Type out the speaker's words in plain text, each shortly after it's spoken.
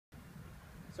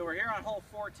So we're here on hole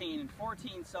 14, and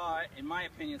 14 saw, in my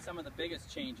opinion, some of the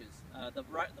biggest changes. The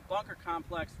bunker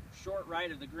complex short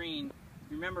right of the green,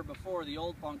 remember before the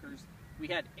old bunkers, we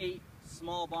had 8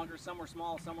 small bunkers. Some were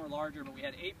small, some were larger, but we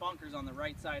had 8 bunkers on the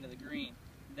right side of the green.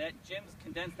 Jim's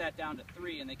condensed that down to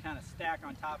 3, and they kind of stack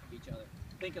on top of each other.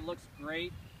 I think it looks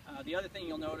great. The other thing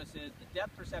you'll notice is the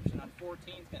depth perception on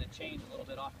 14 is going to change a little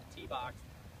bit off the tee box,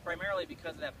 primarily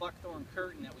because of that buckthorn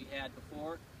curtain that we had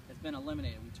before has been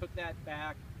eliminated. We took that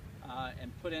back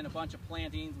and put in a bunch of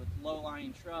plantings with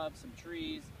low-lying shrubs, some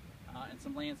trees, and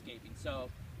some landscaping. So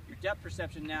your depth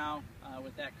perception now,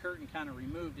 with that curtain kind of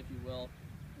removed, if you will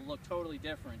look totally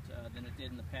different than it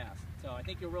did in the past. So I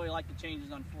think you'll really like the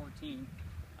changes on 14.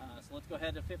 So let's go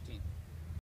ahead to 15.